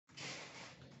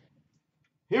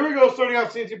Here we go, starting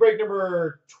off CNC break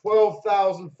number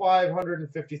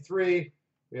 12,553.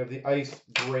 We have the ice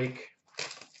break.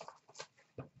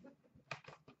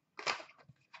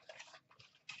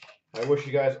 I wish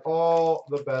you guys all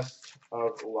the best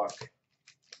of luck.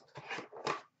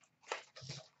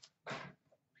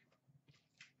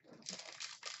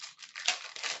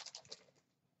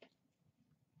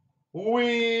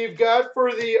 We've got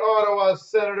for the Ottawa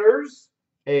Senators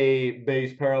a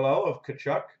base parallel of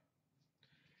Tkachuk.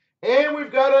 And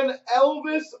we've got an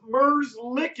Elvis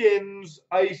Merzlikins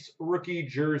ice rookie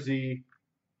jersey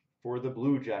for the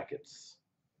Blue Jackets.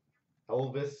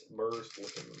 Elvis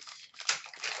Merzlikins.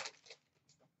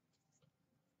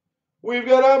 We've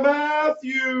got a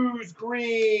Matthews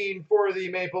green for the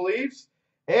Maple Leafs.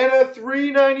 And a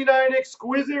 $3.99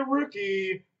 exquisite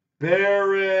rookie,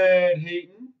 Barrett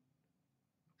Hayton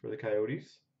for the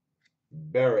Coyotes.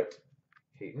 Barrett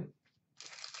Hayton.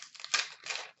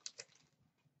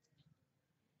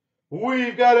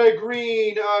 We've got a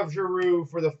green of Giroux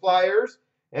for the Flyers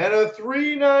and a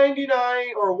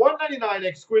 $3.99 or $1.99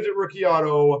 exquisite rookie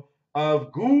auto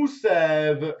of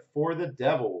Gusev for the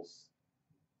Devils.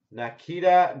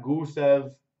 Nikita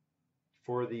Gusev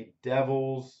for the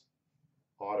Devils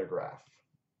autograph.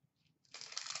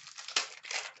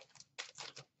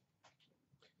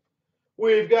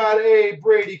 We've got a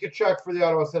Brady Tkachuk for the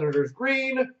Ottawa Senators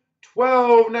green,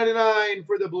 $12.99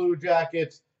 for the Blue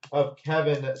Jackets of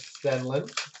Kevin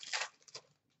Stenlund.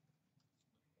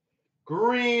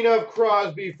 Green of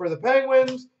Crosby for the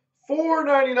Penguins,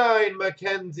 $4.99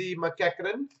 Mackenzie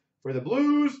McEachran for the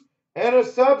Blues, and a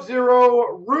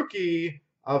Sub-Zero rookie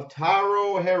of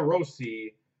Taro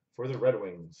Hirose for the Red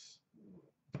Wings.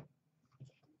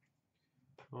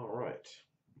 All right.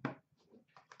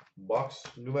 Box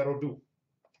numero 2.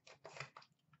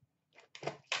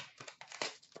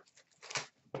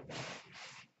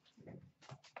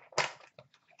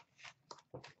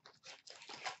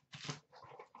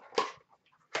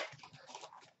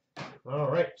 All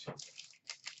right.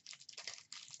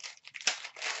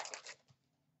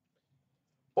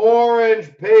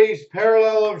 Orange base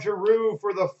parallel of Giroux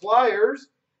for the Flyers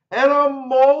and a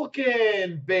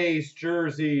Malkin base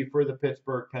jersey for the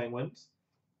Pittsburgh Penguins.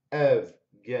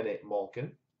 Evgeny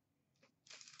Malkin.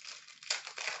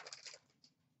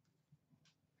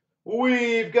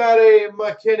 We've got a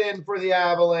McKinnon for the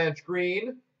Avalanche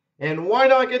green. And why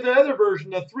not get the other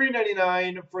version, the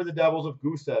 $3.99 for the Devils of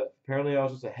Gusev? Apparently I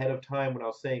was just ahead of time when I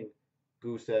was saying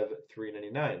Gusev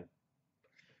 $3.99.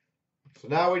 So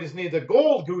now we just need the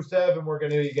gold Gusev, and we're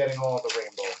going to be getting all the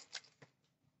rainbow.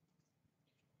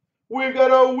 We've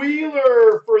got a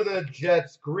Wheeler for the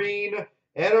Jets green,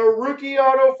 and a rookie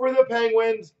auto for the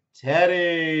Penguins,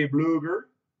 Teddy Bluger.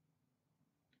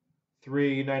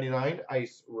 $3.99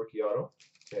 ice rookie auto,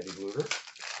 Teddy Bluger.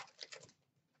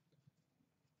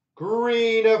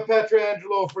 Green of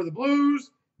Pietrangelo for the Blues,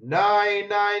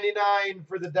 $9.99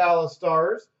 for the Dallas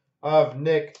Stars of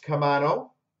Nick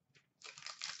Camano.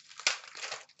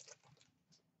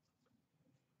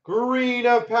 Green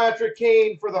of Patrick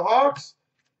Kane for the Hawks,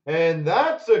 and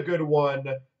that's a good one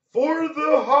for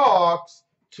the Hawks,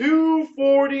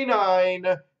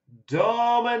 $2.49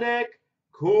 Dominic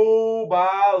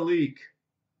Kubalik.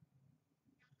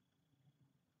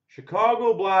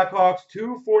 Chicago Blackhawks,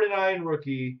 $2.49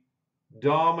 rookie,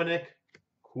 Dominic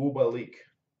Kubalik.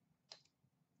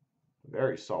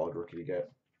 Very solid rookie to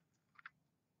get.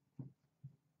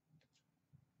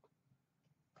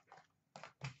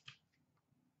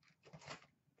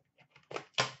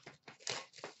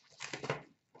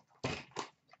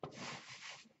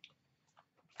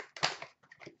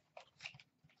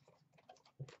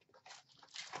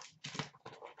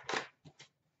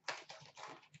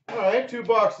 All right, 2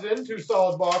 boxes in, 2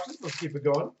 solid boxes. Let's keep it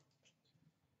going.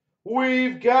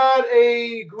 We've got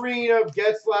a green of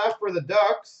Getzlaf for the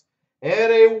Ducks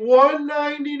and a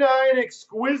 $1.99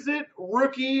 exquisite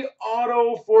rookie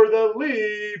auto for the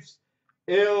Leafs,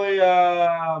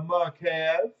 Ilya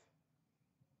Mikheyev.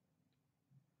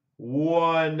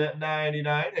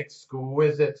 $1.99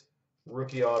 exquisite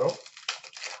rookie auto.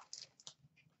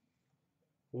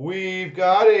 We've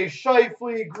got a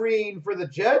Scheifele green for the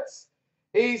Jets,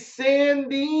 a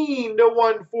Sandin to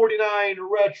 149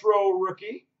 retro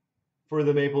rookie for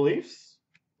the Maple Leafs.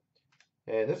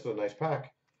 And this is a nice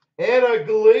pack. And a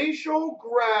Glacial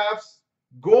Graphs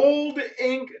gold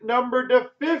ink number to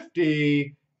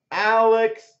 50,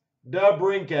 Alex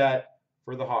DeBrincat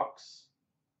for the Hawks.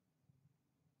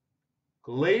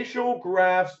 Glacial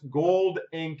Graphs gold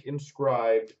ink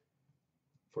inscribed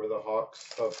for the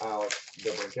Hawks of Alex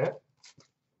DeBrincat.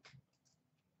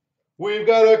 We've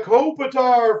got a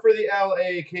Kopitar for the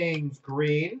LA Kings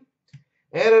green.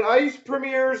 And an Ice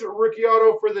Premier's rookie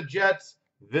auto for the Jets,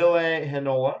 Ville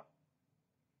Heinola.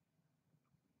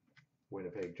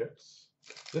 Winnipeg Jets.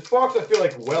 This box I feel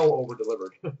like well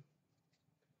over-delivered.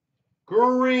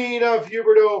 Green of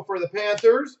Huberdeau for the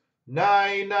Panthers.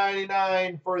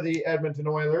 $9.99 for the Edmonton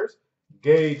Oilers.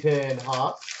 Gaetan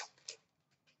Haas.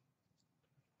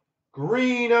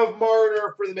 Green of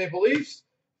Marner for the Maple Leafs.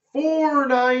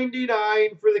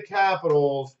 $4.99 for the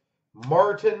Capitals.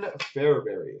 Martin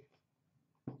Fairberry.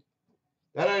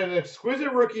 Then I had an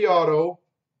exquisite rookie auto.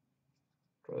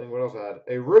 I think what else I had?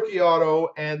 A rookie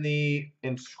auto and the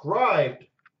inscribed.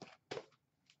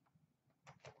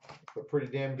 A pretty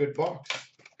damn good box.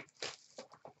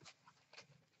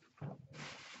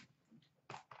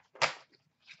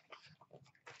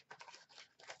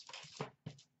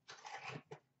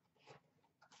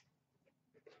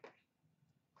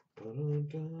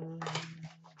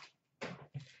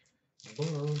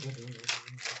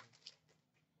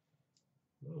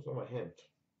 That was on my hint.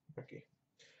 Okay.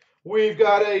 We've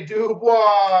got a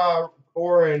Dubois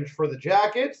orange for the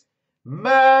Jackets.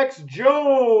 Max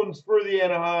Jones for the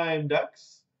Anaheim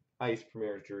Ducks. Ice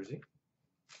Premier's jersey.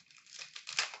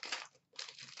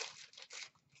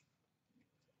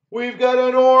 We've got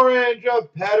an orange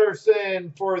of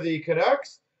Pettersson for the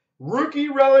Canucks. Rookie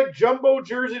relic jumbo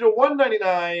jersey to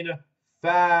 $1.99.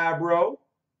 Fabro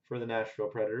for the Nashville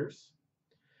Predators.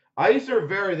 Ice are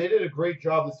very, they did a great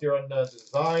job this year on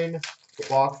design, the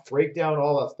box breakdown,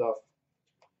 all that stuff.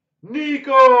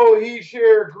 Nico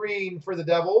Hischier green for the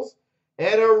Devils.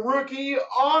 And a rookie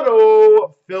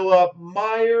auto, Philip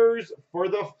Myers for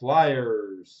the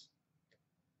Flyers.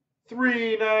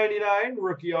 $3.99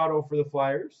 rookie auto for the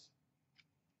Flyers.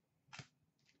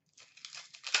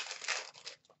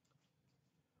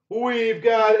 We've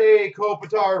got a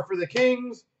Kopitar for the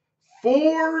Kings.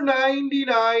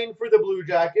 $4.99 for the Blue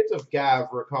Jackets of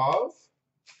Gavrikov.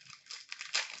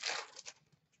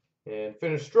 And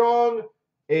finish strong.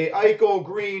 A Eichel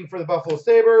green for the Buffalo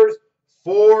Sabres.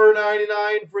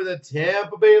 $4.99 for the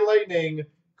Tampa Bay Lightning,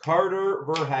 Carter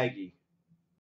Verhaeghe.